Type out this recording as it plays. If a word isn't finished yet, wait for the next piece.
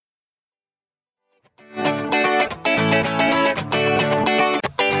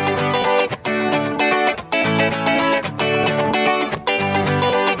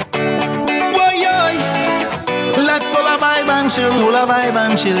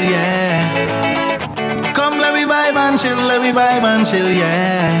chill, yeah. Come, let me vibe and chill,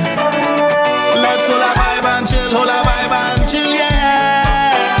 yeah. Let's all a vibe and chill,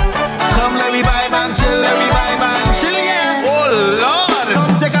 yeah. Come, let me vibe and chill, yeah. Oh Lord,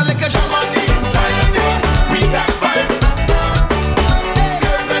 come take a lick of shot on the inside, yeah. We got vibe.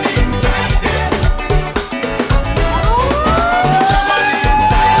 Girls on the inside, yeah. Shot on the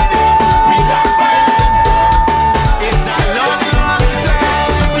inside, yeah. We got vibe. It's a long time.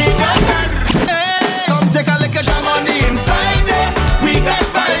 We got vibe. Hey, come take a lick of shot on the inside, yeah. We got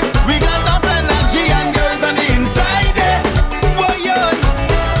vibe. We got enough energy and girls on the inside, yeah. Boy, yo.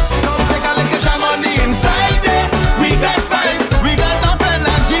 Come take a lick of shot on the inside, yeah. We got vibe. We got enough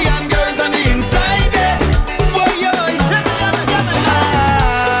energy and girls on the inside, yeah. Boy, yo.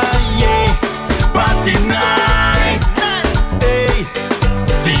 Yeah. Party nice. Hey.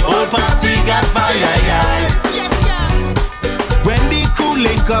 The whole party got fire, yes. When the crew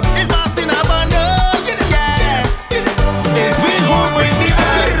link up, it's not in a bundle, yeah. It's we who bring the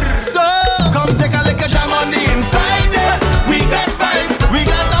vibe. So come take a lick of sham on the inside, yeah. We got vibe, we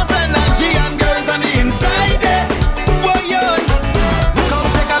got enough energy and girls on the inside, yeah. Boy, yo. Come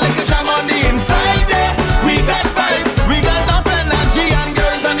take a lick of sham on the inside, yeah. We got vibe, we got enough energy and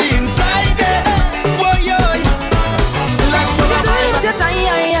girls on the inside, yeah. Boy, yo. Let's What you doing with your time?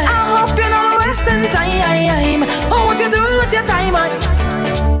 I hope you're not wasting time. Oh, what you doing with your time?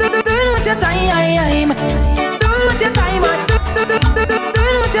 Doing with your time. Doing with your time.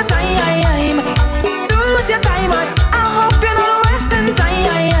 Doing with your time. Doing with your time. I hope you're not wasting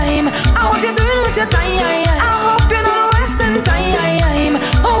time. Oh, what you doing with your time? I hope you're not wasting time.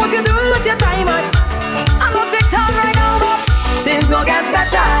 Oh, what you doing with your time? I'm gonna take time right now, but things gon' get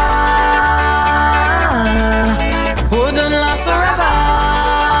better. Wouldn't last forever.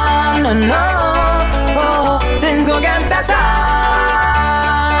 No, no. Oh, things gon' get better.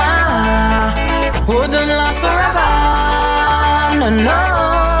 Wouldn't last forever. No, no.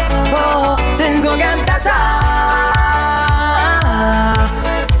 Oh, things gon' get better.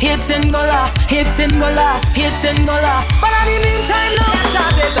 Hitting go last, hitting go last, hitting go last. But in the meantime, no better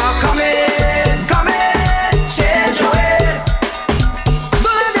days are coming, coming. Change your ways.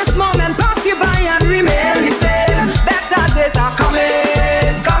 Don't let this moment pass you by and remain the same. Better days are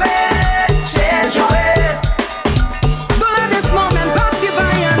coming, coming. Change your ways. Don't let this moment pass you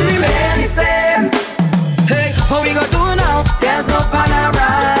by and remain the same. Hey, what we gonna do now? There's no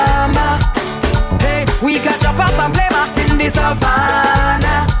panorama. Hey, we can jump up and play mass in the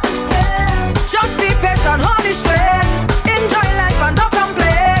savannah. Hey, just be patient, hold the straight. Enjoy life and don't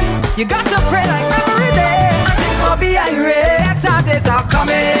complain. You got to pray like every day, and things will be irate. Better days are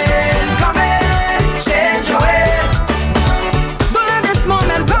coming, coming. Change your ways. Don't let this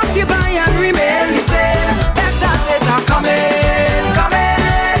moment pass you by and remain the same. Better days are coming,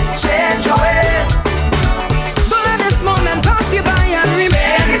 coming. Change your ways. Don't let this moment pass you by and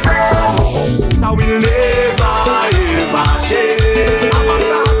remain the same. I will never ever change. I'm a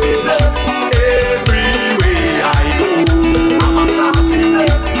happiness everywhere I go. I'm a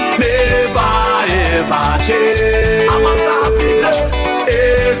happiness, never ever change. I'm a happiness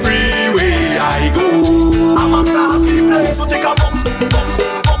everywhere I go. I'm a happiness. So take a bounce, bounce,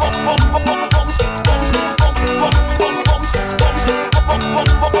 bounce, bounce, bounce, bounce, bounce, bounce, bounce, bounce, bounce,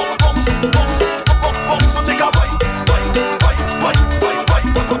 bounce. So take a bite, bite, bite, bite, bite, bite,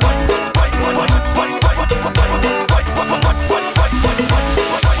 bite, bite.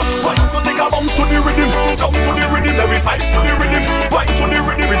 So take a bounce to the rhythm, jump to the rhythm, every vibes to the rhythm, wine to the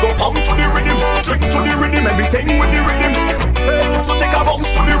rhythm, we go on to the rhythm, drink to the rhythm, everything with the rhythm. So take a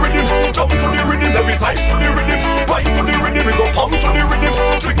bounce to the rhythm, jump to the rhythm, every vibes to the rhythm, wine to the rhythm, we go on to the rhythm,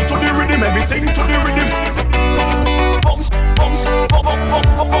 drink to the rhythm, everything to the rhythm. Bounce, bounce, bounce, bounce,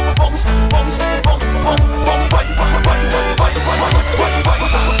 bounce, bounce, bounce,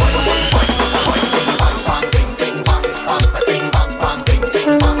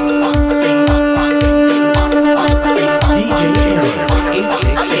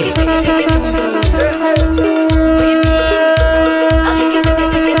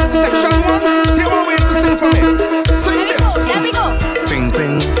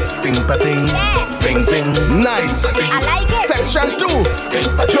 nice. I like it. Section 2.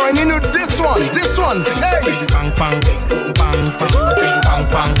 Join in with this one. This one. Hey. Bang bang bang bang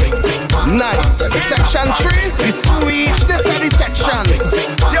bang bang. Nice. Section 3. The sweet. This are the sections.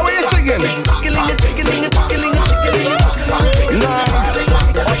 Yeah, what you singing? Nice.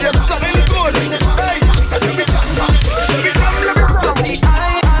 Oh, you're sounding good. Hey. You see, I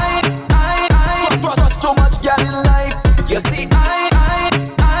trust too much girl in life. You see, I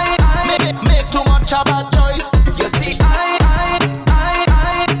make too much of a choice. You see, I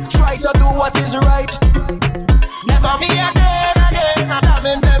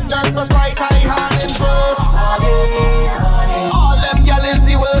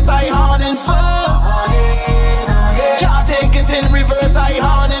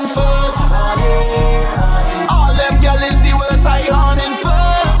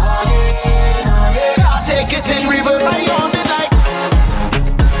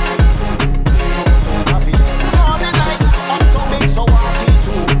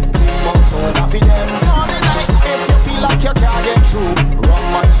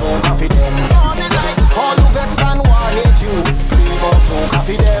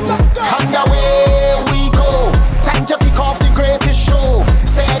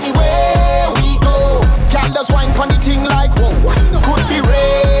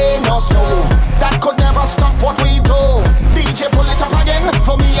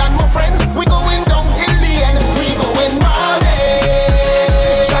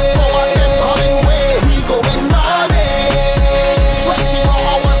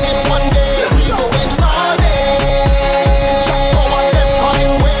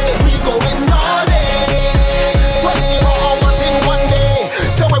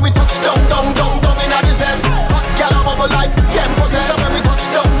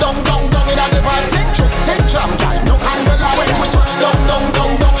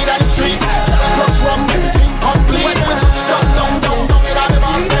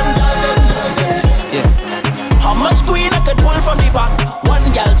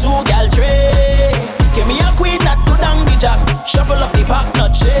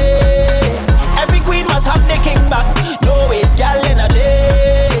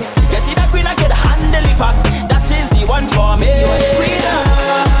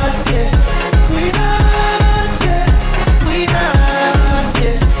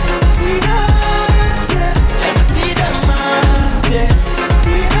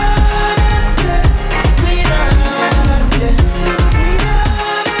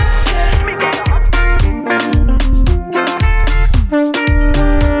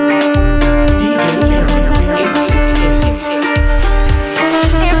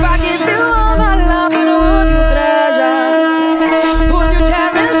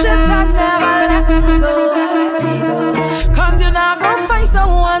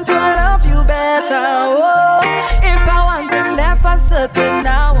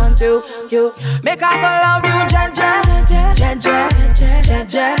to you. Make I go love you, Jaja, Jaja,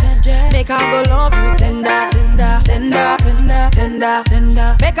 Jaja. Make I go love you, tender, tender, tender, tender, tender,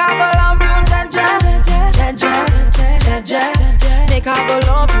 tender. Make I go love you, Jaja, Jaja, Jaja. Make I go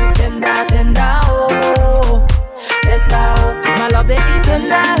love you, tender, tender, oh, tender, oh. My love the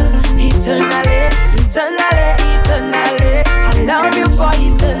eternal, eternally, eternally, eternally. I love you for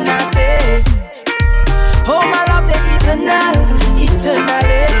eternity. Oh, my love the eternal,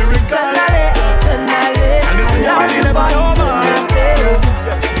 eternally, eternally, eternally. And you see your body never over.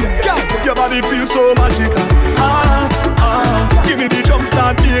 Your body feels so magical. Give me the jump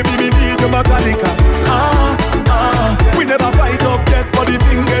start, baby, me need your mechanica. We never fight up yet, but the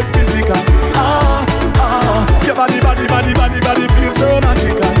thing get physical. Your body feels so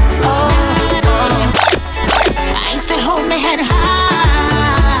magical. I still hold my head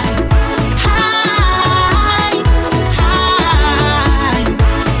high, high, high,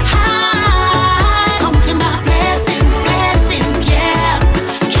 high. Counting my blessings, blessings, yeah.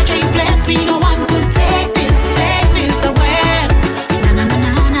 Judge, you bless me, no one could take this away. Na na na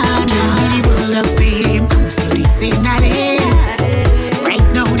na na. Give me the world of fame, I'm still the same that it. Right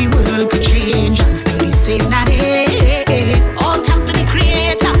now the world could change, I'm still the same that it. All thanks to the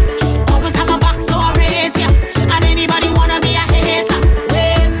Creator, always have my back so I rate ya. And anybody wanna be a hater,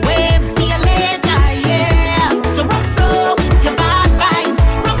 wave, see you later, yeah. So rock so with your bad vibes,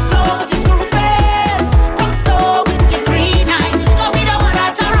 rock so with your screw face, rock so with your green eyes. Go we don't want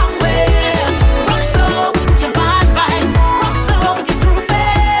that the wrong way. Rock so with your bad vibes, rock so with your screw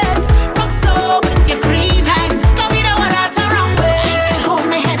face, rock so with your green eyes. Go we don't want that the wrong way. I still hold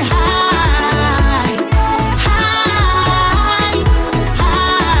my head high, high,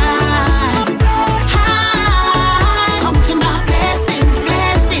 high, high. Counting my blessings,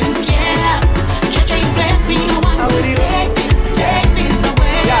 blessings, yeah. Judge, you bless me, no one will take this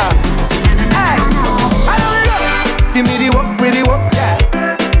away. Give me the work with the work, yeah.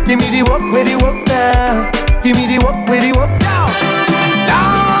 Give me the work with the work now. Give me the work with the work now.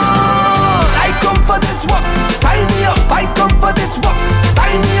 Down. I come for this work. Sign me up. I come for this work.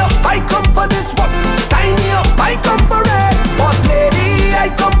 Sign me up. I come for this work. Sign me up. I come for it. Boss lady,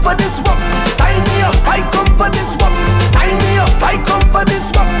 I come for this work. Sign me up. I come for this work. Sign me up. I come for this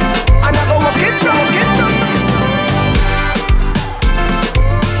work. And I go work it now.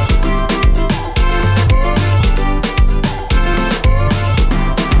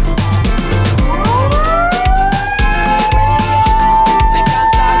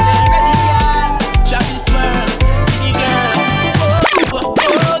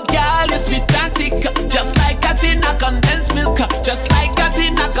 Just like that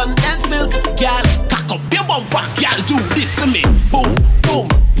in a condensed milk. Girl, cock up your bumper. Girl, do this for me. Boom, boom,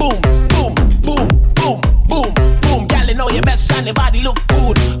 boom, boom, boom, boom, boom, boom. Girl, you know your best and your body look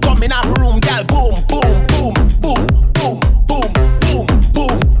good. Come in our room, girl. Boom, boom, boom, boom, boom, boom, boom,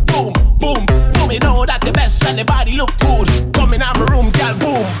 boom, boom, boom, boom. You know that your best and your body look good. Come in our room, girl.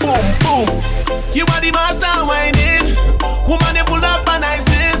 Boom, boom, boom. You are the master whining. Woman, you full of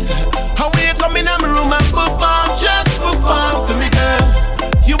niceness. How when you come in our room and perform, just perform to me, girl.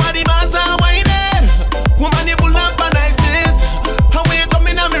 You are the master whining. Woman, you full of niceness. How when you come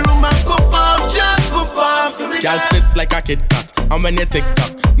in our room and perform, just perform to me, girl. Girl split like a Kit Kat, and when you tick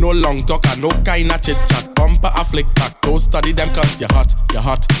tock, no long talk and no kind of chit chat. Bumper a flick back, don't study them cause you're hot, you're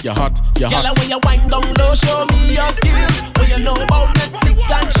hot, you're hot, you're hot. Girl, when you wind down low, show me your skills. When you know about Netflix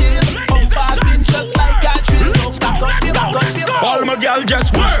and chill, bumper spin just like a drill. So stack up the all my girl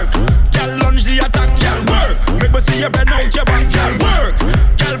just work. Girl lunge the attack, girl work. Make me see you bend out your back, girl work.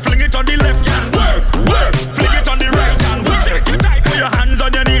 Girl fling it on the left, girl work. Work, fling it on the right, girl work. Take it tight, put your hands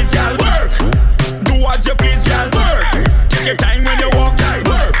on your knees, girl work. Do as you please, girl work. Take your time when you walk, girl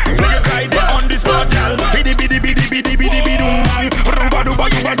work. Fling it right there on the spot, girl. Bidi bidi bidi bidi bidi bidi dum bang. Ruba duba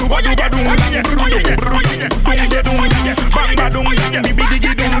duba duba duba dum bang. Bang dum bang, bidi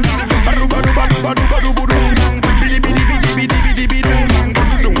bidi dum bang. Ruba duba duba duba duba dum bang. Bidi bidi bidi bidi bidi bidi dum bang.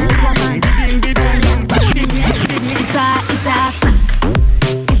 It's a snack.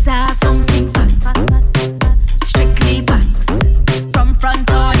 It's a something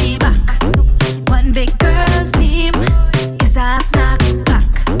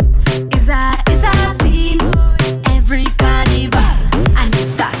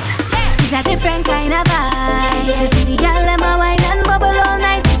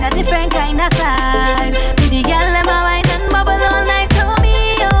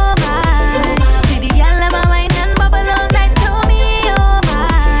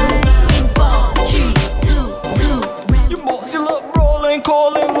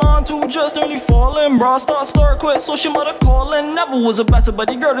Bro, start quick, so she mother calling. Never was a better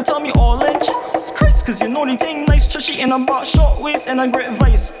buddy girl to tell me all in. Jesus Christ, cause you know anything nice. Trashy in a box, short waist and a great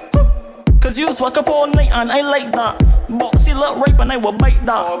vice. Cause you swag up all night and I like that. Boxy look rape and I will bite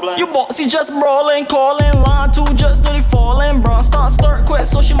that. You boxy just brawling, calling. Line 2 just dirty falling. Bro, start quick,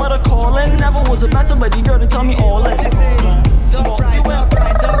 so she mother calling. Never was a better buddy girl to tell me all in. Boxy wimp,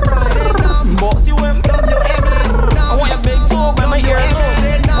 boxy wimp. I want your big toe by my ear.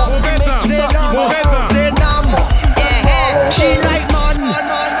 She like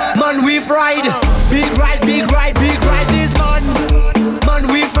man we fried. Big ride this man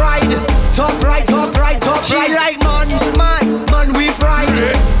we fried. Top right. She like man we fried.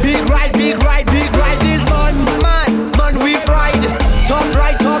 Big ride this man we fried. Top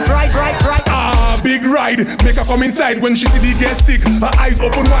right. Big ride, make her come inside when she see the gas stick. Her eyes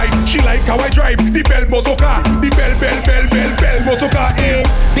open wide, she like how I drive the bell motor car. The bell motor car is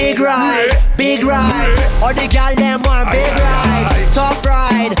big ride. All the girl them want big ride. Top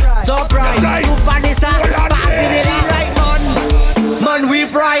ride. Super Nissan, passing it in like man we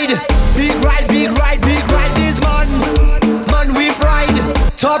fried. Big ride this man we fried.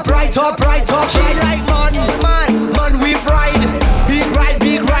 Top right. She like man we fried. Big ride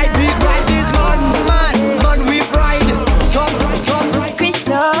this man we fried. Top right.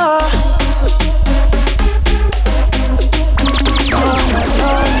 Crystal.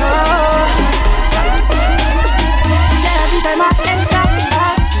 Say every time I enter the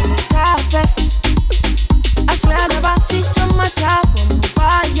house, you perfect. I swear I never see so much happen.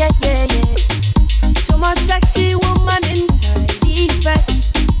 Yeah. So much sexy woman inside defect.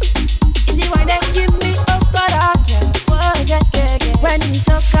 Is it why they give me up, but I can't forget, When we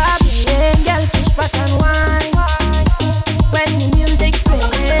so copying, girl push back and whine. When the music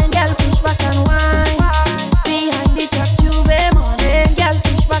playing, girl push back and whine. Behind the track Juve morning, girl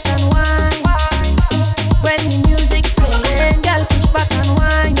push back and whine. When the music playing, girl push back and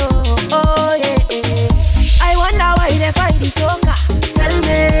whine. Oh yeah. I wonder why they fight the soca. Tell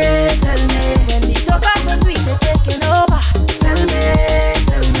me, when the soca so sweet they taking over. Tell me,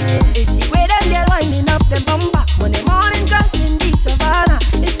 it's the way that they're winding up them bumper. Monday morning dressed in the savannah.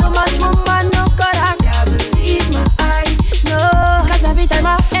 It's so much woman, no God, I can't believe my eyes. No, cause every time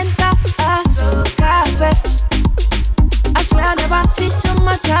I enter a soca fest, I swear I never see so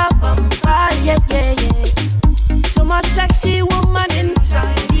much of bumper. Yeah. So much sexy woman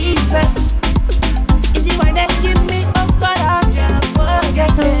inside the fest. Is it why they give me up, but I can't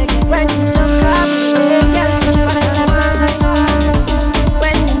forget, When you so copying, girl, push back and whine.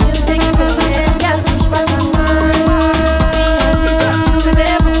 When the music playing, girl, push back and whine. Behind the track, you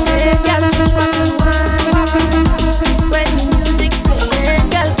never say, girl, push back and whine. When the music playing,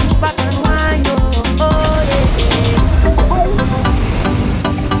 girl, push back and whine. Oh yeah.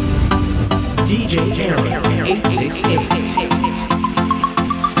 DJ Aaron 868.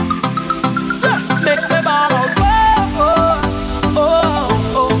 Make me ball out. Oh.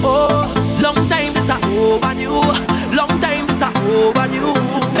 Long time is overdue.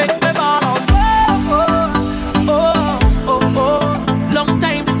 Make me ball out. Oh. Long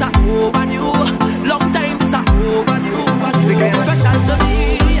time is overdue. Because you're special to me.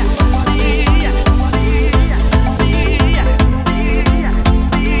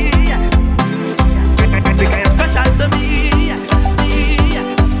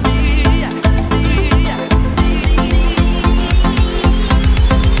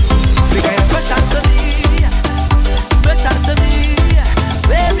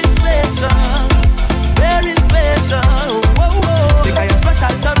 Very special, whoa. Because you're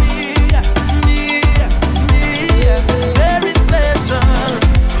special to me.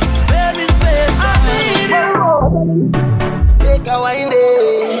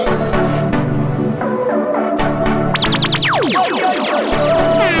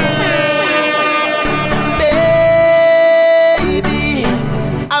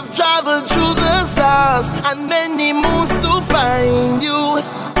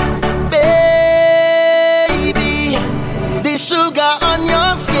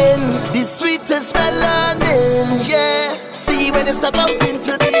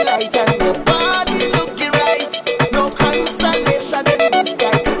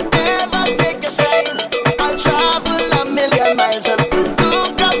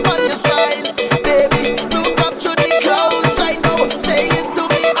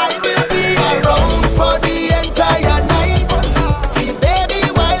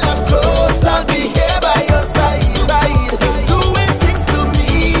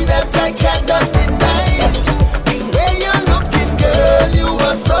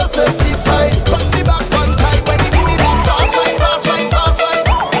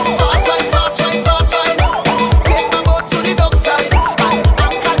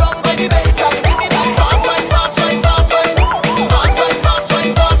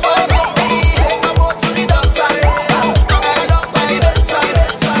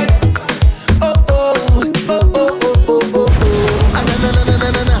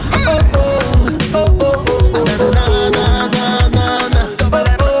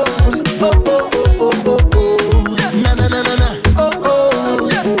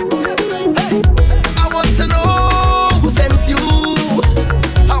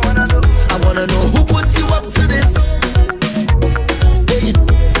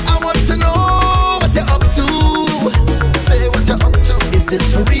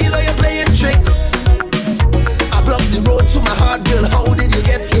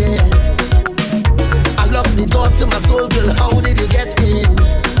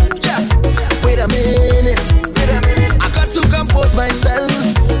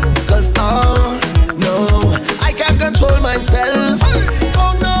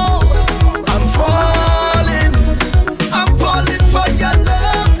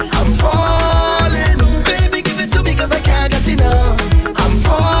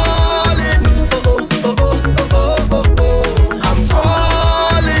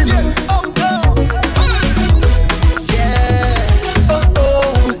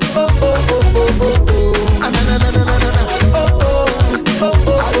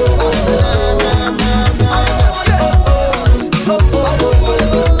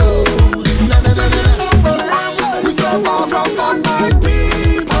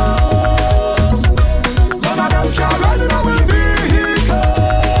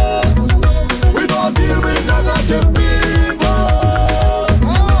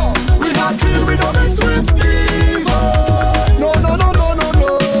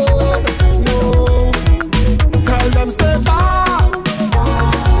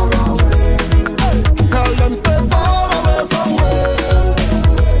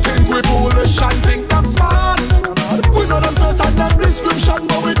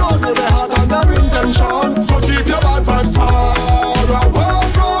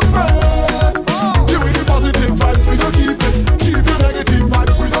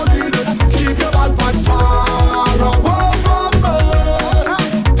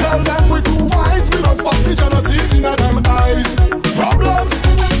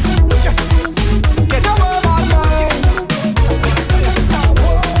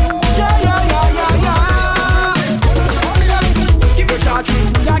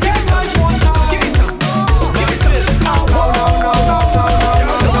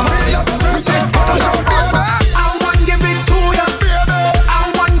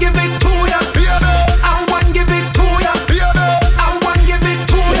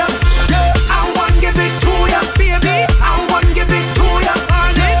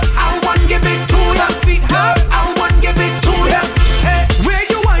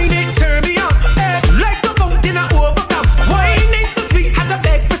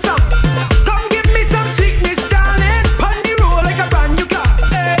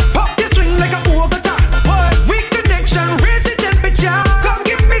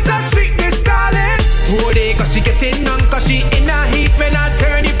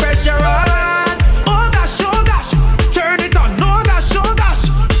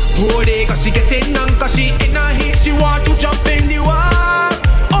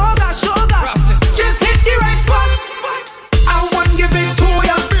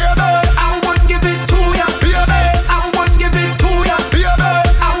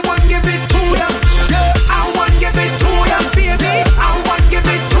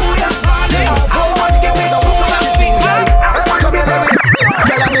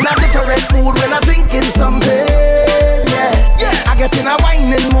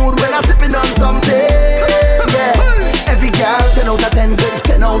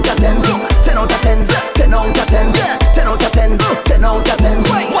 10 out of 10. 10 out of 10. 10 out of 10. 10 out of 10. 10 out of 10.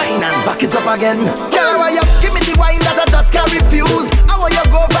 Wine and back it up again. Girl, I want you give me the wine that I just can't refuse. I want you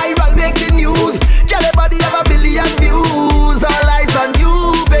go viral, make the news. Girl, your body have a billion views. All eyes on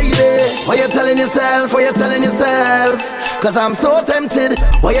you, baby. What you telling yourself? What you telling yourself? Cause I'm so tempted.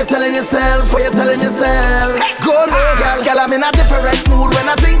 What you telling yourself? What you telling yourself? Go low, girl. Girl, I'm in a different mood when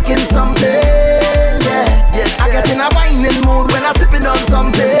I'm drinking something. Yeah. I get in a whining mood when I'm sipping on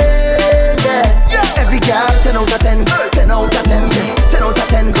something. Yeah. Every girl, 10 out of 10. 10 out of 10. 10 out of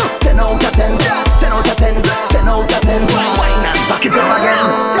 10. 10 out of 10. 10 out of 10. 10 out of 10. Wine and back it up again.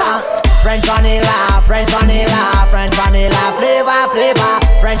 French vanilla, French vanilla, French vanilla, flavor, flavor.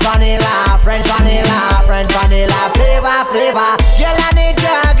 French vanilla, French vanilla, French vanilla, flavor, flavor. Girl, I need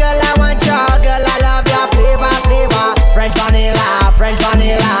you, girl, I want you, girl, I love your flavor, flavor. French vanilla, French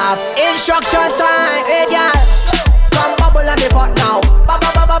vanilla. Instruction time, hey girl, come bubble on the pot now, bubble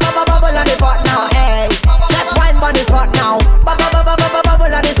on the pot now, hey. Just wine on the spot now, bubble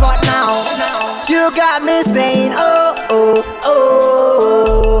on the spot now. You got me saying, oh, oh,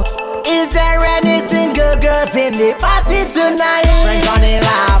 oh. Is there any single girls in the party tonight? French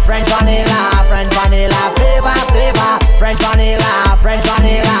vanilla, French vanilla, French vanilla, flavor, flavor. French vanilla, French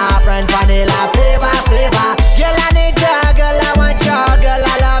vanilla, French vanilla, flavor, flavor. Girl, I need you, girl, I want you, girl,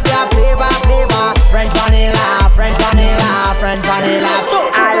 I love your flavor, flavor. French vanilla, French vanilla, French vanilla.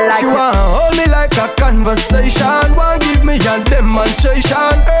 I like she wanna hold me like a conversation, wanna give me a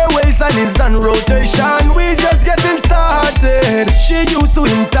demonstration. Her waistline is on rotation, we just getting started. She used to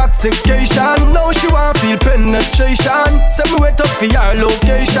intoxication, now she wanna feel penetration. Send me wait up for your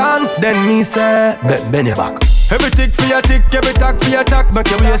location. Then me say, bend your back. Every tick for your tick, every tack for your tack, make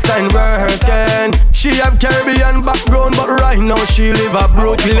your waistline working. She have Caribbean background, but right now she live a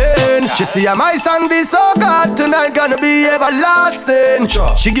Brooklyn. She see my song be so good, tonight gonna be everlasting.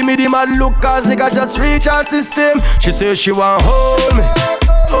 She give me the mad look, cause nigga just reach her system. She say she want hold me,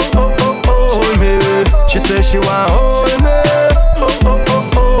 hold me. She say she want hold me,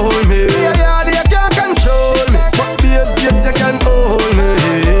 hold me. Yeah, you can't control me, but babes, yes you can hold me,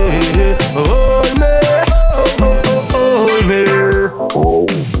 hold me, hold me. Oh.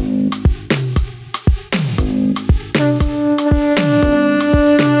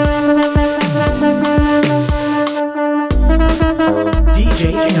 DJ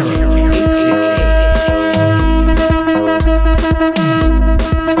General 868.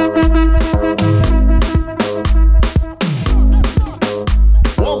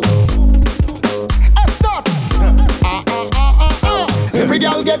 Every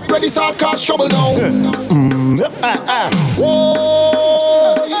girl get ready, start cause trouble now.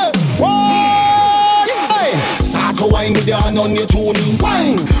 Whoa, whoa, hey. Start to wine with your hand on your tuning.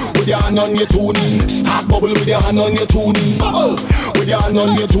 Wine with your hand on your tuning. Start bubble with your hand on your tuning. Bubble with your hand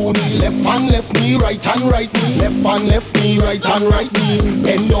on your tuning. Left hand, left knee, right hand, right knee. Left hand, left knee, right hand, right knee.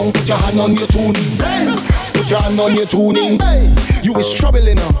 Bend down, put your hand on your tuning. Bend, put your hand on your tuning. You is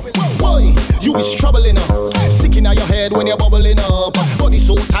troubling her. Boy, you is troubling her. Sticking on your head when you're bubbling up. Body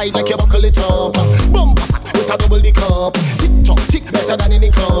so tight like you buckle it up. Bumper fat with a double the cup. Tick tock, tick better than any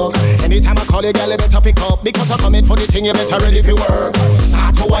clock. Anytime I call you, girl, you better pick up. Because I'm coming for the thing, you better ready for work.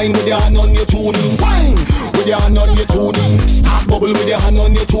 Start to wine with your hand on your tuning. Wine with your hand on your tuning. Start bubble with your hand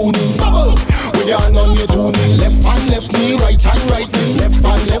on your tuning. Bubble with your hand on your tuning. Left hand, left knee, right hand, right knee. Left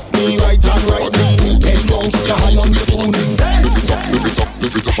hand, left knee, right hand, right knee. Bend down, put your hand on your tuning. Lift it up, lift it up,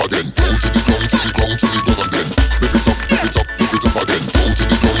 lift it up again. Down to the ground, to the ground, to the ground again. Lift it up, lift it up, lift it up again. Down to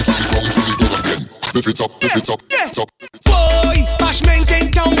the ground, to the ground, to the ground again. Lift it up, lift it up, lift it up. Boy, Bashman came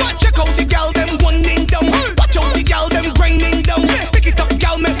down. Check out the gal, them winding down. Watch out the gal, them grinding down. Pick it up,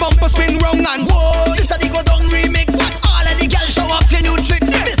 gal, make bumper spin round and whoa. This a the go down remix. All of the gal show off your new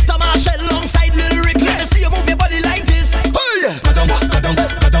tricks. Mr. Marshall alongside Lil Rick. Let me see you move your body like this. Hey, gadong, gadong,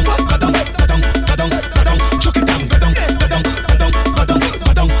 gadong, gadong, gadong, gadong, gadong. Chuck it down, gadong, gadong, gadong, gadong,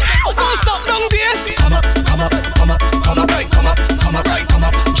 gadong. Don't stop down there. Come up, come up, come up, come up, right, come up, come up, right, come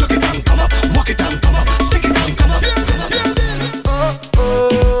up. Chuck it down, come up, walk it down, come up, stick it down, come up, come up.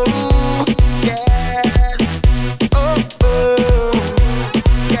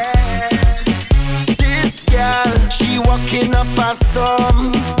 Walking up a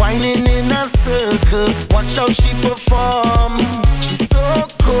storm, whining in a circle. Watch how she perform. She's so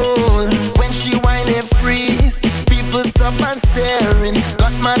cool when she whine and freeze. People stop and staring.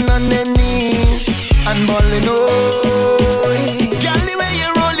 Got man on their knees and bawling. Oh, girl, the way you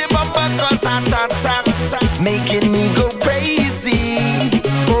roll your bumper cause hot, hot, hot, hot, making me go crazy.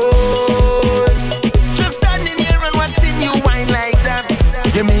 Oh, just standing here and watching you whine like that.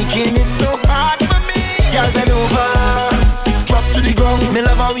 You're making it so hard for me. Girl, bend over. Me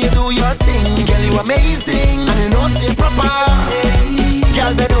love how you do your thing. Girl, you amazing, and you know stay proper.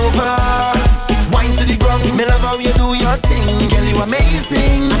 Girl, bend over, wine to the ground. Me love how you do your thing. Girl, you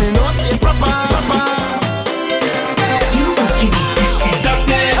amazing, and you know stay proper. You rockin' it, don't stop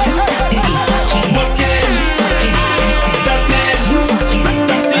the beat, rockin' it.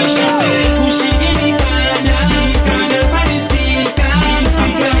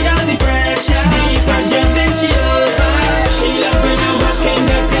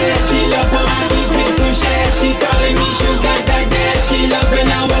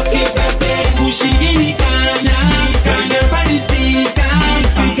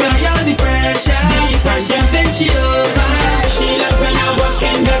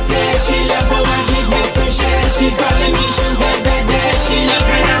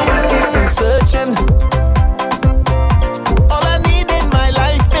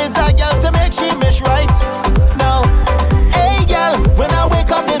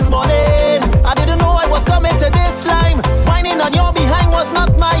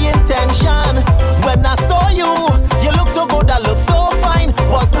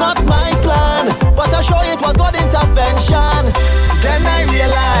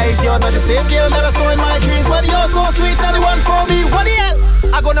 You're not the same girl that I saw in my dreams, but you're so sweet, not the one for me. What the hell?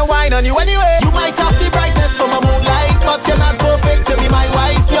 I'm gonna whine on you anyway. You might have the brightness from a moonlight, but you're not perfect to be my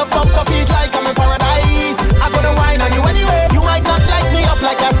wife. Your bumper feels like I'm in paradise. I'm gonna whine on you anyway. You might not light me up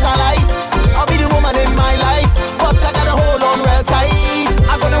like a starlight. I'll be the woman in my life, but I gotta hold on real tight.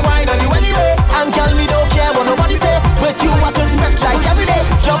 I'm gonna whine on you anyway. And girl, me don't care what nobody say. With you I could fret like every day.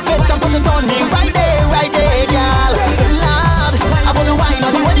 Jump it and put it on me right there, girl. Lord, I'm gonna whine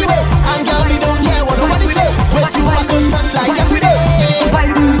on you anyway. And girl, me don't care what nobody say. With you I could fret like every day.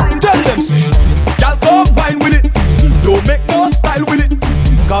 Tell them say, girl, come wine with it. Don't make no style with it,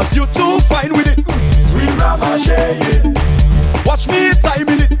 cause you too fine with it. We ravage it. Watch me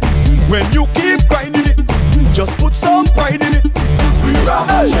timing it. When you keep grinding it, just put some pride in it. We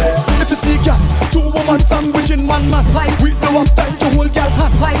ravage it. If you see girl, two woman sandwich in one man, we don't have time to hold girl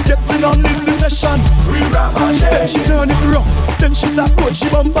hand. Getting on in the session. We ravage it. Then she turn it round, then she start going, she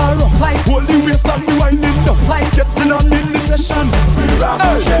bump her up. Hold the waist and we winding down. Getting on in the session. We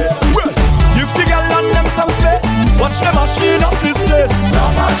ravage it. Well, give the girl and them some space. Watch them machine up this place.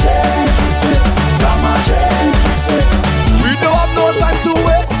 Ravage it. Ravage it. We don't have no time to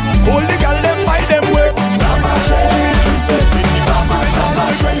waste. Hold the girl them by them waist. Ravage it.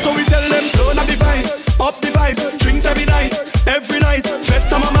 So we tell them turn up the vibes, drinks every night,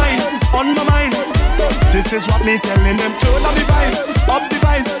 better my mind, on my mind. This is what me telling them, turn up the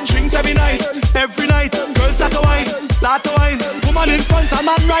vibes, drinks every night, girls start to wine, woman in front and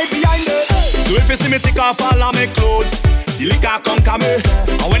man right behind her. So if you see me take off all of my clothes, the liquor come come me,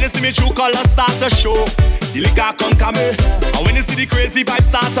 and when you see me true colors start to show, the liquor come come me, and when you see the crazy vibes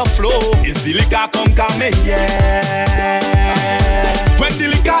start to flow, it's the liquor come me, yeah. When the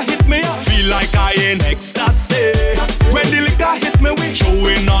liquor hit me, I feel like I in ecstasy. When the liquor hit me, we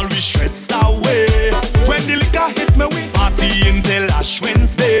throwing all we stress away. When the liquor hit me, we party until Ash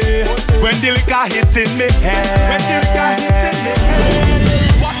Wednesday. When the liquor hitting me head.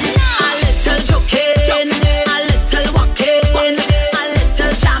 A little joking, a little walking, a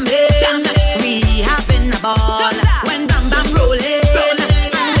little jamming. We having a ball when bam bam rolling and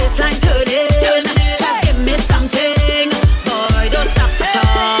waistline turning. Just give me something, boy, don't stop at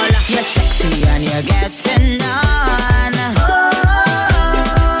all. You're sexy and you're getting on.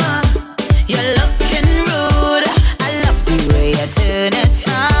 You're looking rude. I love the way you turn it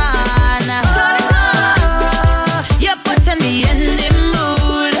on. You're putting me in the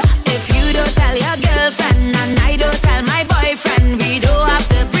mood. If you don't tell your girlfriend and I don't tell my boyfriend, we don't have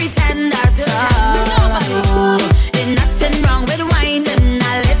to pretend at all. There's nothing wrong with whining,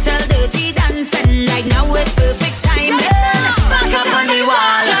 a little dirty dancing. Right now it's perfect timing. Back up on the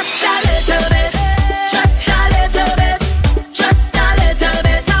wall. Just a little bit, just a little bit, just a little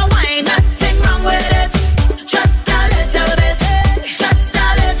bit of wine. Nothing wrong with it. Just a little bit, just a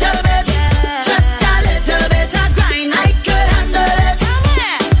little bit, just a little bit of grind. I could handle it.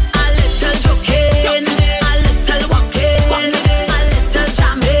 A little joking, a little walking, a little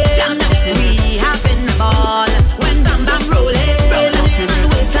jamming. We having a ball when bam bam rolling and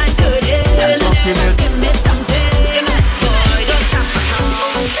waistline turning. Just give me something, boy, don't stop at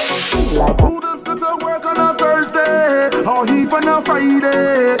all. Who does go to work on a Thursday or even a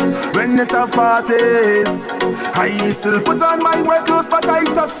Friday when it have parties? I still put on my work clothes but I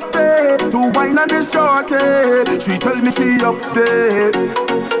just stay to wine on the shorty. She tell me she up there.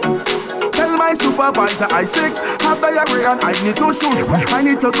 Tell my supervisor I sick, have diarrhea and I need to shoot. I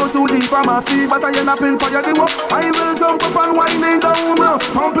need to go to the pharmacy but I end up in fire the walk. I will jump up and winding down.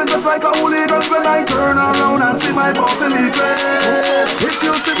 like a hooligan when I turn around and see my boss in the place. If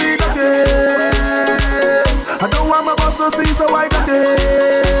you see me again, I don't want my boss to see, so I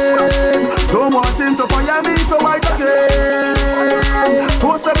again. Don't want him to fire me, so I again.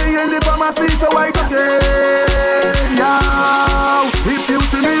 Post to be in the pharmacy, so I again. Yeah. If you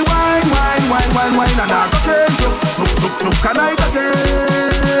see me wine, and I again, jump, can I again?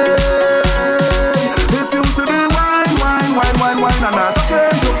 If you see me wine, and I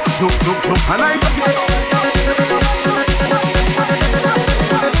again, jump, and I again.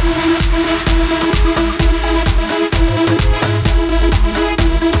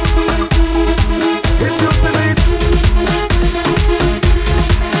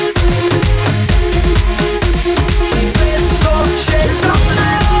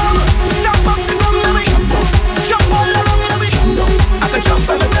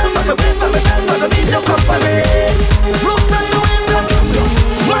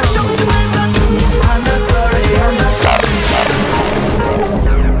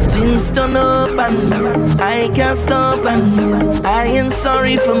 I can't stop and I ain't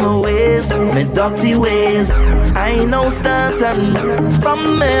sorry for my ways, my dirty ways. I ain't no starting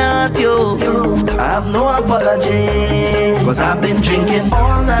from my heart, yo. I have no apology, cause I've been drinking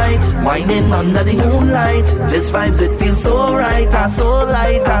all night, whining under the moonlight. This vibes, it feels so right, so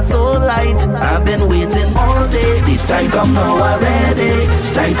light, so light. I've been waiting all day, the time come now already.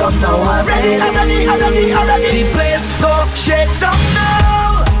 Time come now already. The place go shake down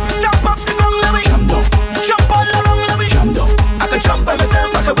now. Stop up the ground, let me jump all around, let me I can jump by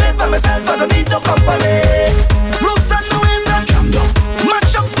myself, I can wait by myself, I don't need no company. Roots and the ways and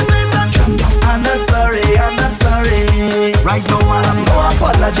mash up the place and I'm not sorry, I'm not sorry. Right now I have no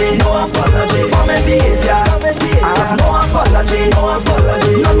apology, for my behavior. I have no apology,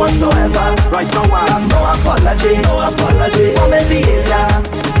 none whatsoever. Right now I have no apology, for my behavior.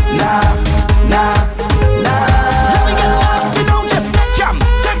 Nah. Let me get lost, you know, just take jam.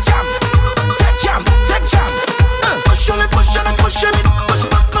 Push on it, push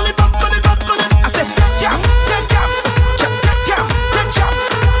back on it. I said take jam, just take jam.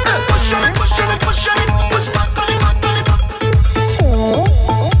 Push on it, push back on it.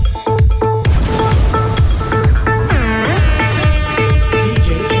 DJ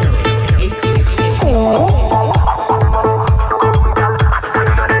Harry, 868.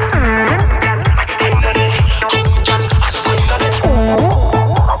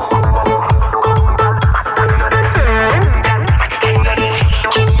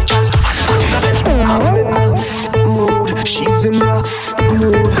 She's in my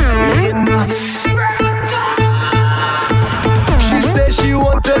mood, She said she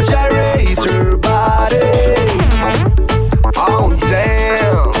want to gyrate her body. Oh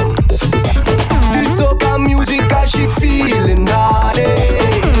damn. This soca music got she feeling naughty.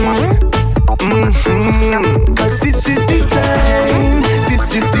 Cause this is the time,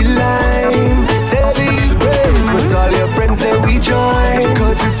 this is the line. Celebrate with all your friends and we join.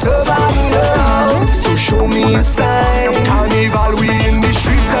 Cause it's about love, so show me a sign. Carnival, we in the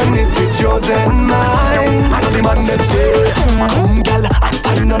streets and it is yours and mine. I know the man them say, come gal, and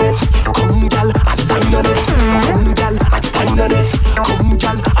wine on it. Come gal, and wine on it. Come gal, and wine on it. Come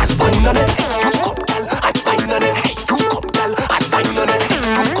gal, and wine on it. You come gal, and wine on it. You come gal, and wine on it. You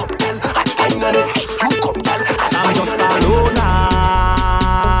come gal, and wine on it. You come gal, and I'm just a loner,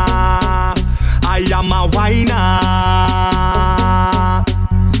 I am a whiner.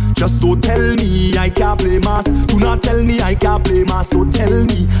 Just don't tell me I can't play mass. Do not tell me I can't play mass. Don't tell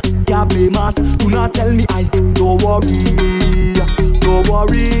me I can't play mass. Do not tell me I don't worry.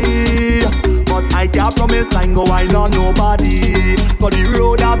 But I can't promise I ain't go wine on nobody. Cause the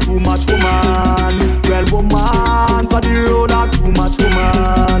road have too much woman. Well woman, cause the road have too much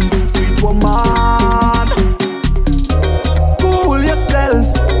woman. Sweet woman, cool yourself.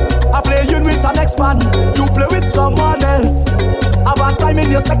 I play you with an ex-man, you play with someone else. Have a time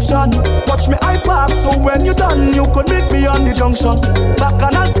in your section. Watch me I park, so when you done, you could meet me on the junction. Back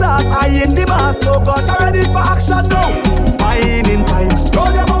and I'll start, I in the mass, so gosh, I'm ready for action now. Fine in time,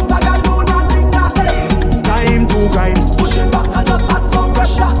 roll your bumper, girl, do nothing that day. Time to grind, push it back and just add some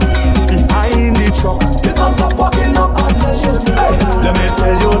pressure. Behind the truck, it's not stop walking up attention. Hey, let me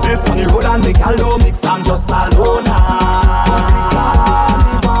tell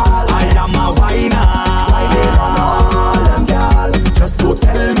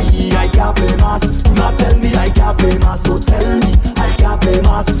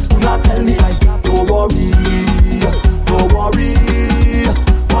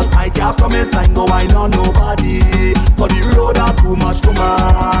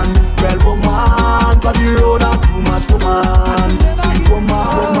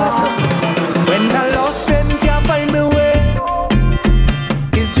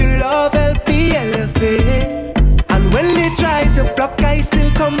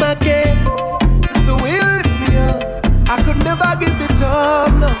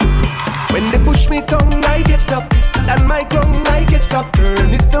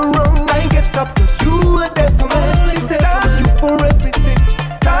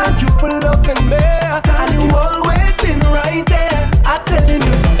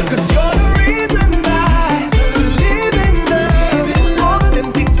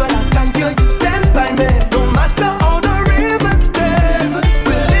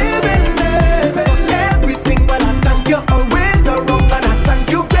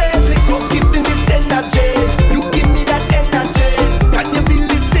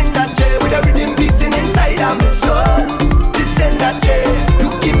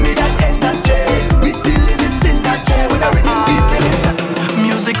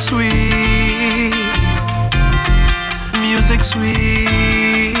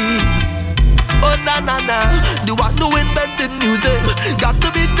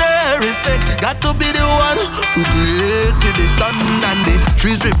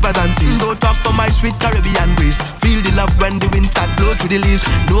trees, rivers and seas. So talk for my sweet Caribbean breeze. Feel the love when the wind start blow through the leaves.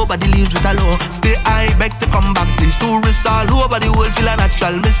 Nobody leaves with a low. Stay high, beg to come back please. Tourists all over the world feel a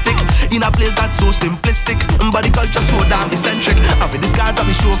natural mystic. In a place that's so simplistic, but the culture so damn eccentric. And with the scars that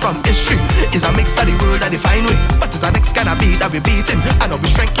we show from history, is a mix of the world that define way. But it's the next kind of beat that we beating. I know we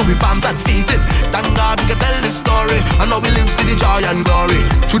strength we palms and feet in. Thank God we can tell this story. I know we live see the joy and glory.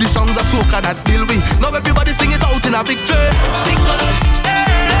 Through the songs of soca that deal we. Now everybody sing it out in a victory.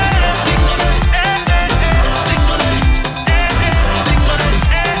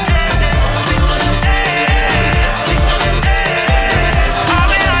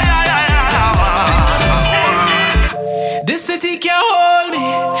 This city can't hold me,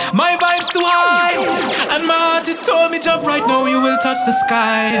 my vibe's too high. And my heart it told me jump right now, you will touch the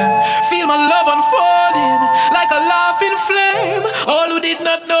sky. Feel my love unfolding like a laughing flame. All who did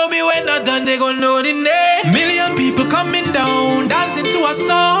not know me when not done, they gon' know the name. Million people coming down, dancing to a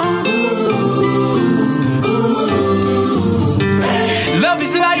song. Love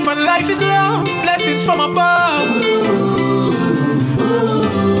is life and life is love, blessings from above.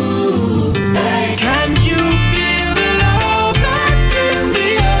 Can you feel the love that's in the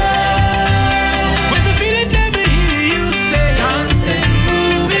air? With the feeling, let me hear you say, dancing,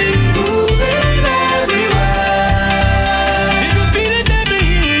 moving, moving everywhere. If you feel it, let me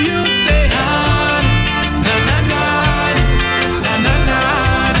hear you say, na na na na na na na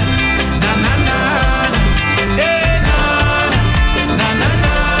na na na, eh na na na na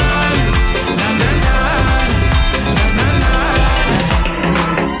na na na na na.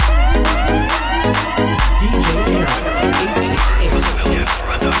 DJ Aaron, 868.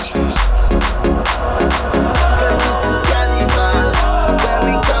 Productions. This is carnival, where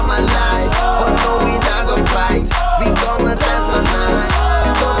we come alive. Oh no, we not gonna fight. We gonna dance all night.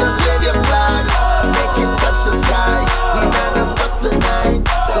 So just wave your flag, make it touch the sky. We not gonna stop tonight.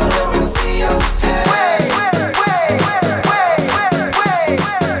 So let me see you.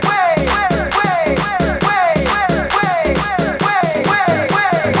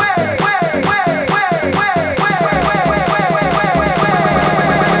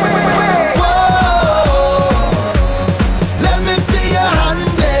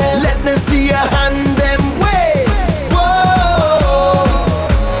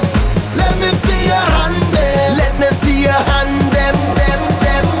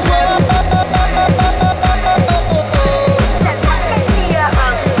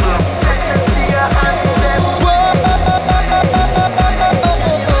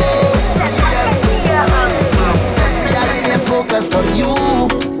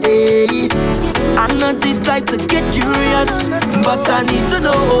 To get curious, but I need to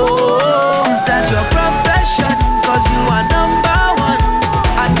know, is that your profession? Cause you are number one.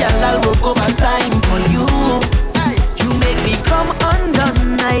 And girl, I'll work overtime for you. You make me come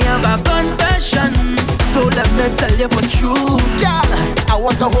undone. I have a confession, so let me tell you for true. Girl, I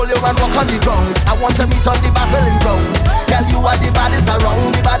want to hold you and walk on the ground. I want to meet on the battling ground. Girl, you are the baddest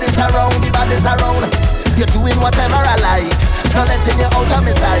around, the baddest around, the baddest around. You're doing whatever I like, not letting you out of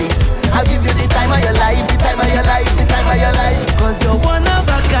my sight. I'll give you the time of your life, the time of your life, the time of your life. Cause you're one of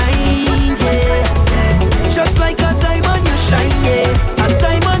a kind, yeah. Just like a diamond you shine, yeah. A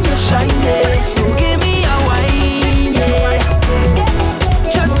diamond you shine, yeah. So give me a wine, yeah.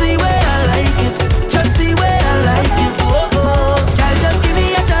 Just the way I like it, just the way I like it, oh, oh. Girl, just give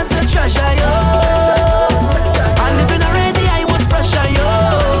me a chance to treasure you. And if you're not ready, I won't pressure you.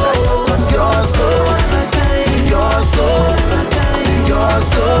 Cause you're so, you're so, you're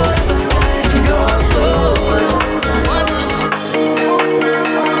so.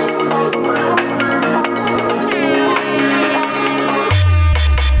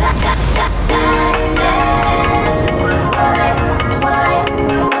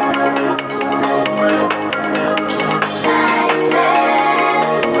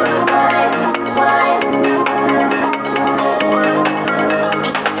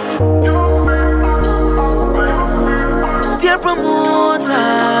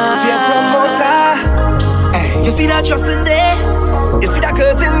 You see that trust in there? You see that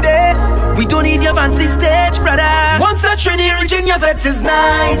curtain there? We don't need your fancy stage, brother. Once that Trini reach in your vet is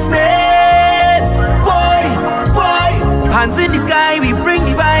niceness. Boy, boy, hands in the sky, we bring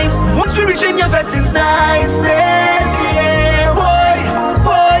the vibes. Once we reach in your vet is niceness. Yeah, boy,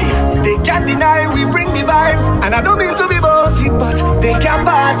 boy, they can't deny we bring the vibes. And I don't mean to be bossy, but they can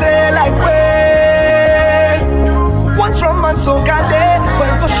party like we. Once from man so can they,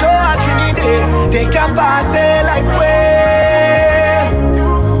 but for sure at Trinidad, they can party like we.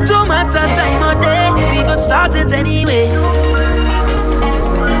 Don't matter time or day, we could start it anyway.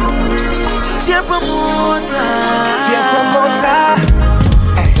 Dear promoter,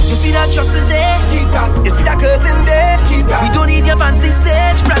 watch us today. Keep that. You see that curtain there? Keep that. We don't need your fancy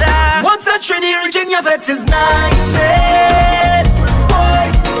stage, brother. Once a Trinity region, your vet is nice.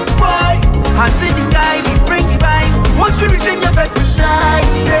 Boy, hands in the sky, we bring the vibes. Once we reach in your vet is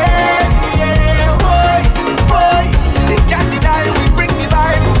nice. Yeah, boy, they can't deny we bring the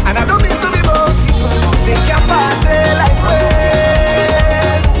vibes. And I don't mean to be bossy, they can party like we.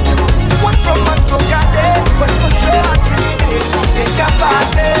 One from us from Gade, but for sure Trinity, they can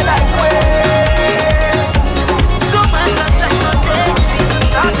party like we. Don't matter time of day, we can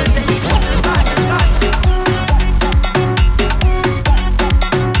start the day.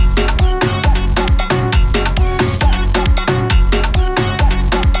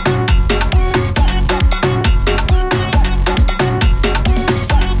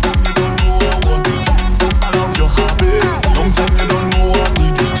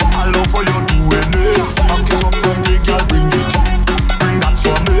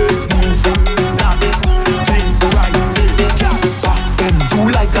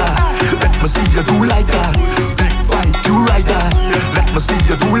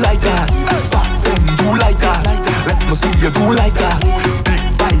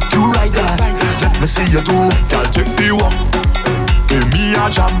 You do, girl, take the walk. Give me a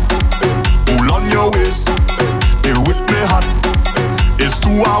jam. Pull on your waist. Deal with me hand. It's 2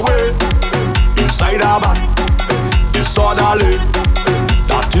 away. Inside a band. Disorderly.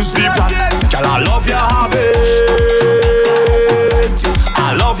 That is the plan. Girl, I love your habit.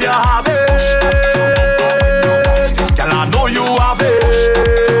 I love your habit. Girl, I know you have it.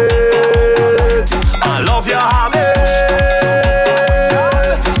 I love your habit.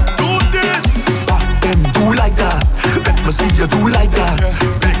 See you do like that.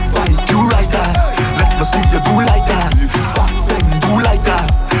 Big bike, you ride that. Let me see you do like that. Back then, do like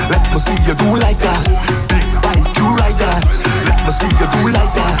that. Let me see you do like that. Big bike, you ride that. Let me see you do like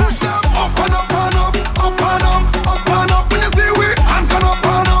that. Push them up and up and up, up and up, up and up. When you see we hands gone up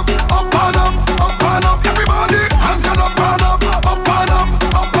and up, up and up, up and up. Everybody hands gone up and up, up and up,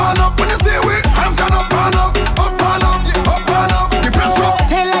 up and up. When you see we hands gone up and up, up and up, up and up. The press go.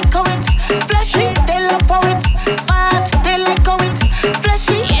 They like how it flashy, they love for it fat. They like how it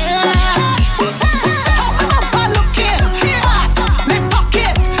flashy.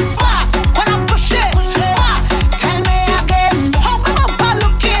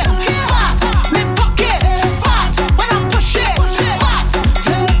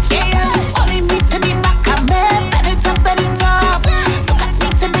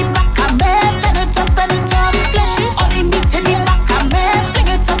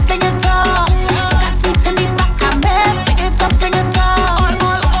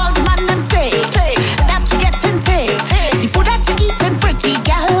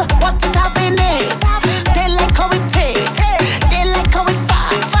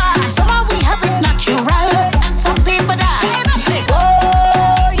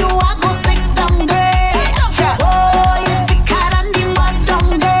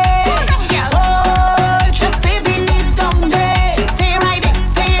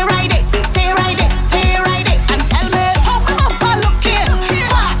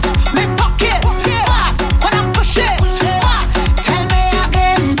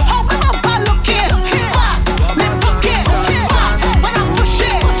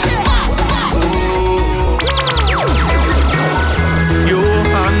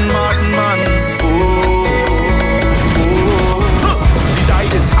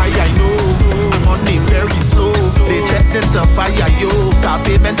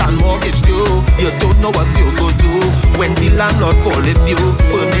 landlord calling you.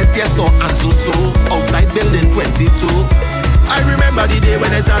 Permit yes, no answer so. Outside building 22. I remember the day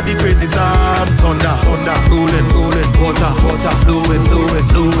when it had the crazy sound. Thunder, thunder, rolling, rolling, water, water, flowing, flowing,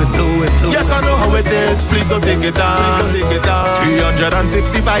 flowing, flowing, flowing. Yes, I know how it is. Please don't take it on. Please don't take it on.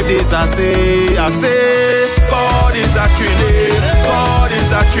 365 days, I say, God is actually, God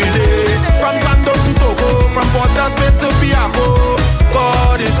is actually. From Sando to Togo, from Port of Spain to Piaco.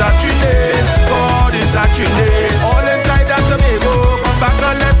 God is actually, God is actually. All inside that Tobago, from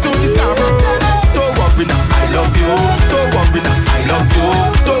Bacalet to Scarborough. Don't worry now, I love you. Don't worry now, I love you.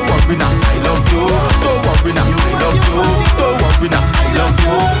 Don't worry now, I love you. Don't worry now, I love you. Don't worry now, I love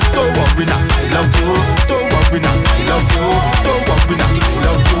you. Don't worry now, I love you. Don't worry now, I love you. Don't worry now, I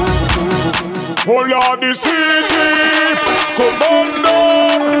love you. Oh Lord, the city, come on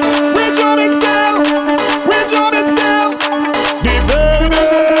down. We jam it still, we jam it still. The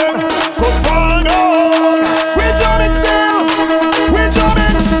building, come fall down. We jam it still, we jam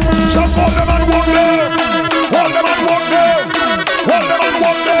it. Just hold them and walk them, hold them and walk them, hold them and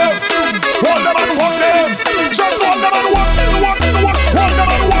walk them, hold them and walk them. Just hold them and walk them, walk them, walk, hold them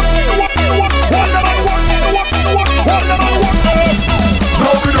and walk them, walk.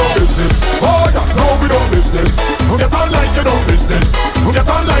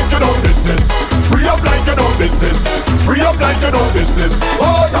 like you know business.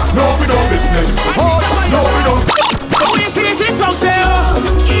 Oh yeah, no we don't business. Oh yeah, no we don't. Oh, we see it talk say oh.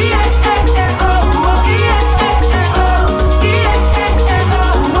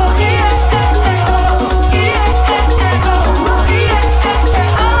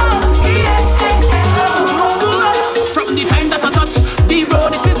 From the time that I touch the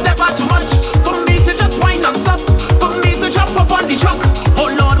road, it is never too much for me to just wind and stop, for me to jump up on the truck. Oh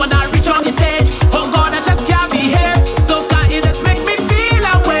Lord, when I reach on the stage, oh God, I just can't be here. So can it just make me feel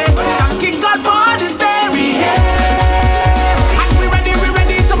away? Thanking God for this day we here. And we ready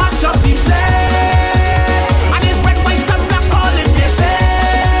to mash up the place. And it's red, white and black all in the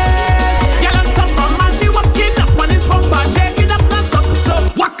face. Girl on top of man, she walking up on his bumper, shaking up and up. So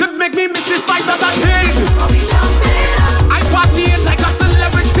what could make me miss this fight that I take? I partying like a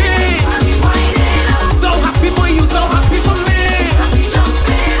celebrity. So happy for you, so happy for me.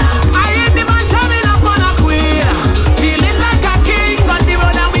 I ain't the man jamming up on a queen, feeling like a king on the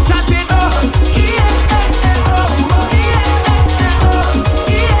road and we chatting.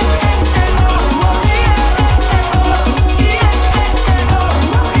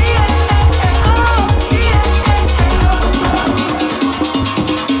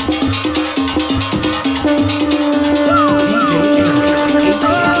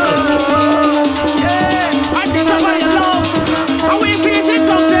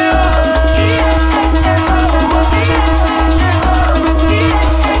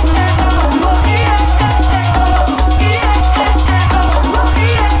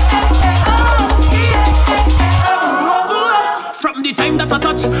 From the time that I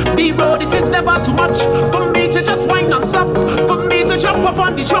touch the road, it is never too much for me to just wind and stop, for me to jump up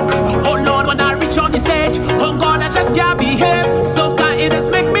on the truck. Oh Lord, when I reach on the stage, oh God, I just can't behave. So can it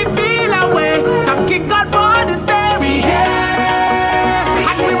just make me feel away? Thanking God for this day we here.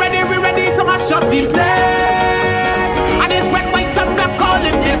 And we ready to mash up the place. And it's red, white and black all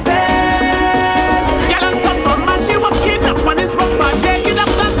in the face. Girl on top of man, she walking up on his bumper, shaking up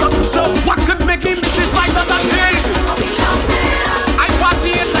and up. So what could make me miss this fight that I take? I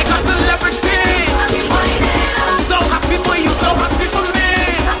partying like a celebrity. So happy for you, so happy for me.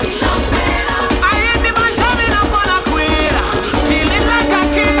 I ain't the man jamming up on a queen, feeling like a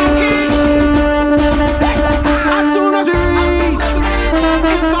king. As soon as we reach,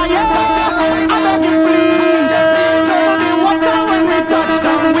 it's fire. I beg you please, tell me what time when we touch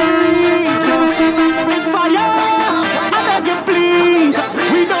down we reach. It's fire. I beg you please,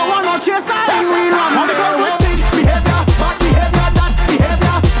 we don't want no chase and we don't want to go with stink behavior, bad behavior, that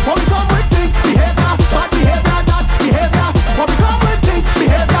behavior. When we come with stink behavior, bad behavior, that behavior. When we come with stink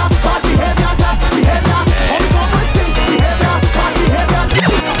behavior, bad behavior, that behavior. When we come with stink behavior, bad behavior.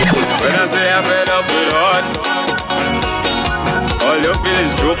 When I say I'm fed up with heart, all you feel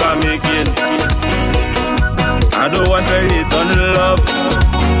is joke I'm making. I don't want to hate on love,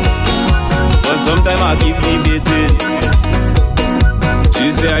 but sometimes I keep debating.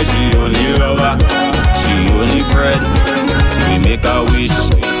 She say she only lover, she only friend. We make a wish,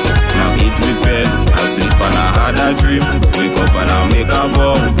 now eat with pen. I sleep and I had a dream, wake up and I make a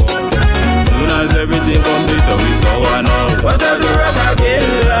vow. Soon as everything complete, we saw one out. What I do wrong again,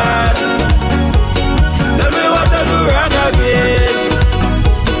 lad? Tell me what I do wrong again.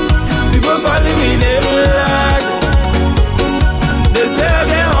 People calling me name, lad. They say I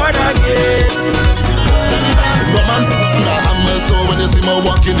get hard again. Roman, the hammer, so when you see me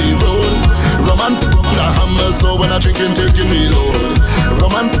walking the road. Roman, the hammer, so when I drinking, taking me load.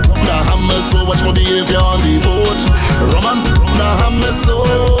 Roman, the hammer, so watch my behavior on the boat. Roman, the hammer, so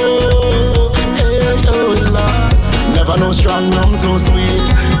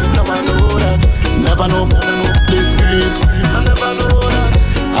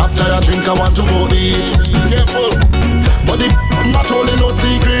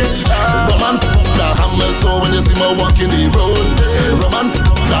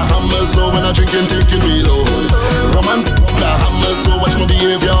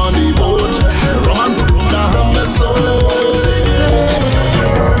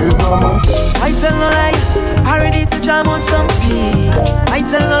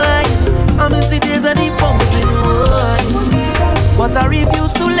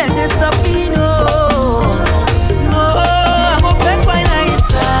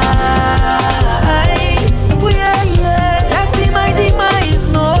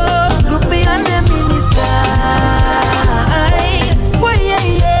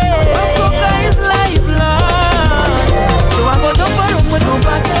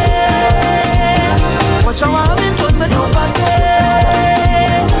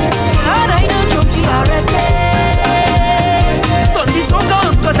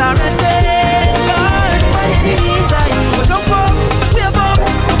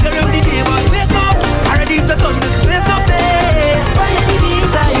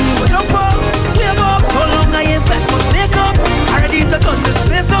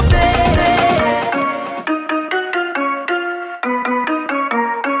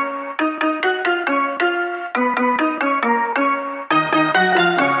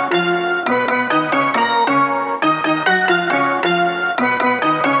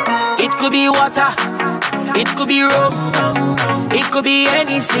water, it could be rum, it could be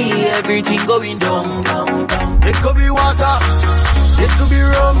anything, everything going down. It could be water, it could be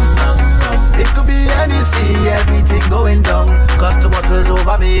rum, it could be anything, everything going down. Cause the bottle's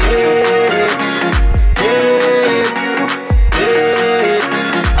over me, hey, hey, hey.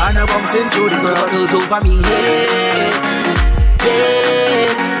 And I'm bouncing through the crowd. The bottle's over me, hey, hey,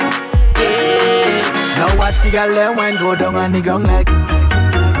 hey. Now watch the girl let wine go down on the ground like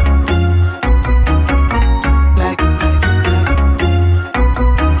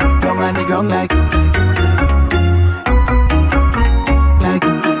down on the ground like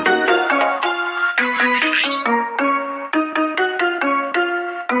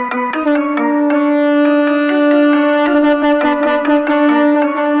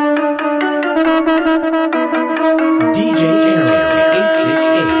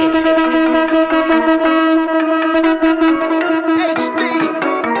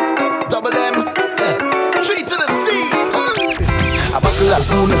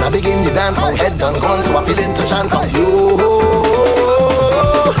I begin to dance, my head done gone, so I feel into chant out you.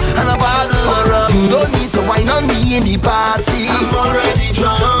 And a bottle of rum. You don't need to wine on me in the party. I'm already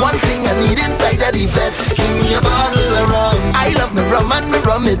drunk. One thing I need inside of the vet. Give me a bottle of rum. I love me rum and me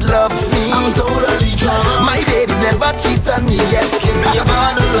rum it loves me. I'm totally drunk. My baby never cheat on me yet. Give me a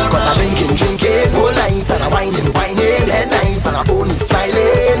bottle of rum. Cause I'm drinking whole night. And I'm whining headlines. And I'm only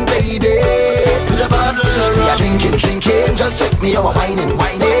smiling, baby. With a bottle of rum. Drinking, just check me out, whining.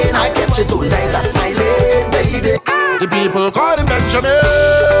 I catch you tonight, I'm smiling, baby. The people call him Benjamin.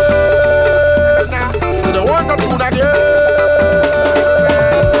 So they want a tune again.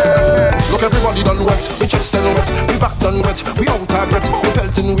 Look, everybody done wet. We chest done wet. We back done wet. We out of breath. We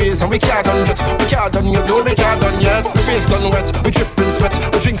pelting ways and we can't done yet. We can't done yet. No, we can't done yet. We face done wet. We dripping sweat.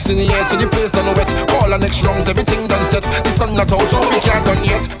 We drinks in the air, so the place done wet. Call our next drums, everything done set. The sun not out, so we can't done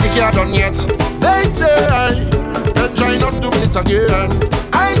yet. We can't done yet. They say, then try not doing it again.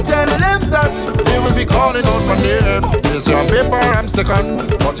 I tell them that they will be calling out my name. Here's your paper, I'm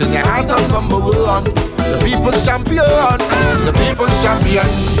second, but in your heart I'm number one. The people's champion, the people's champion.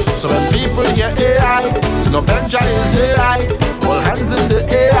 So when people hear AI, no Benja is the eye. All hands in the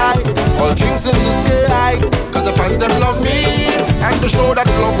AI, all drinks in the sky. Cause the fans them love me, and the show that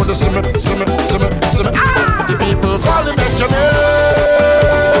love with the simmer. The people call him Benjamin.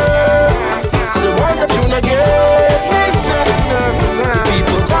 So they want the tune again.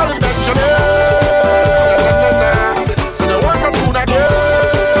 People call him Benjamin. So they want the tune again.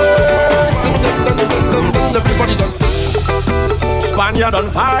 Everybody done. Spaniard on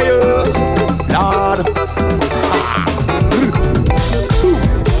fire, Lord.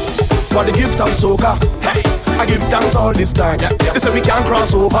 For the gift of soca, hey, I give thanks all this time. They say we can't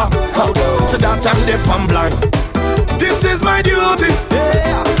cross over, so that I'm deaf and blind. This is my duty,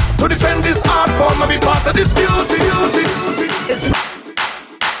 to defend this art form and be part of this beauty.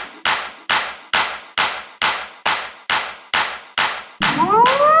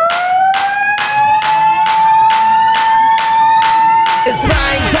 It's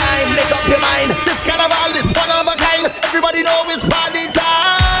prime time, make up your mind. This carnival is one of a kind. Everybody know it's party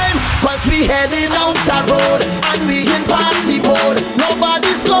time. Cause we heading out the road and we in party mode.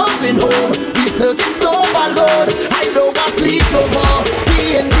 Nobody's going home, we circuit overload. I don't want sleep no more,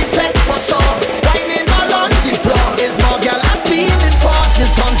 we in the fed for sure. Whining all on the floor. It's more girl I'm feeling for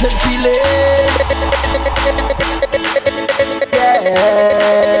this haunted feeling.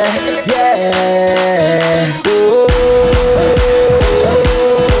 Yeah. Oh.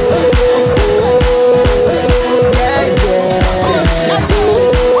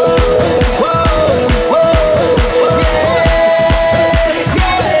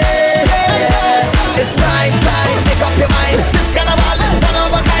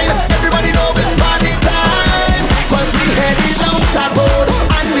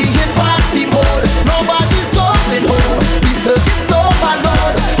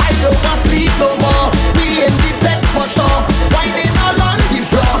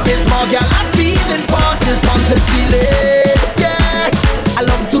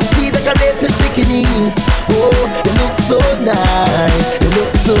 Oh, they look so nice, they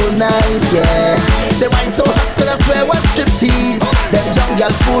look so nice, yeah. They wine so hot that I swear was striptease. Them young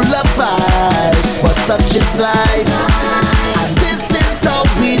girl full of vibes, but such is life. And this is how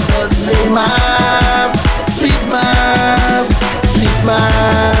we just play mass, sweet mass, sweet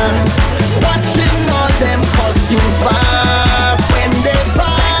mass. Watching all them costumes pass. When they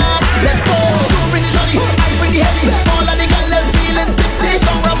pass, let's go. You bring the jolly, I bring the heavy. All of the girls them feeling tipsy,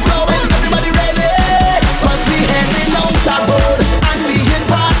 come from flowing, everybody ready. Road, and we in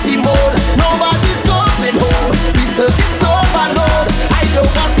party mode. Nobody's going home. We circuit overload. I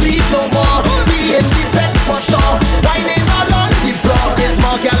don't want sleep no more.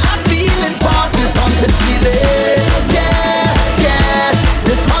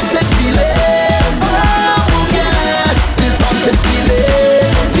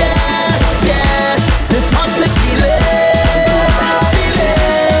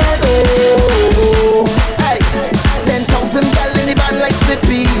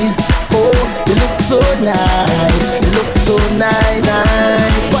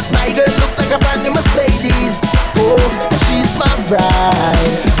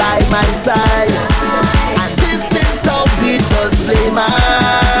 mine, by my side. And this is how people play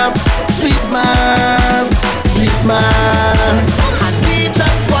mass, sweet mass, sweet mass. And we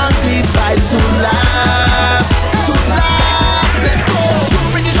just want the vibes to last, to last. Let's go. You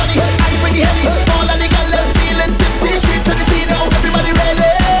bring it Johnny, I bring it heavy. All of the girls them feeling tipsy, straight to the scene now. Everybody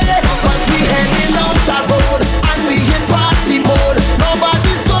ready? 'Cause we heading out the road and we in party mode.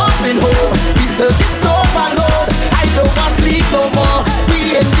 Nobody's going home. We still get overload. I don't want sleep no more. We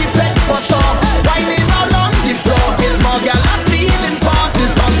in the bed for sure. Whining all on the floor. It's more girl I'm feeling for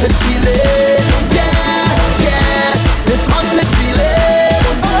this haunted feeling. Yeah, yeah, this haunted feeling.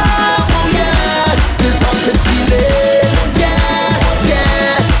 Oh yeah, this haunted feeling. Yeah,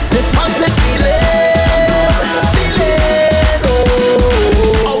 yeah, this haunted feeling. Feeling.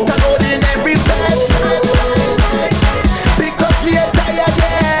 Oh, out the road in every bed. Because we are tired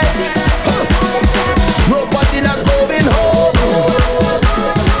yet. Nobody not going home.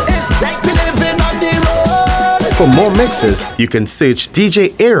 It's like we living on the road. For more mixes, you can search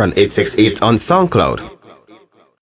DJ Aaron 868 on SoundCloud.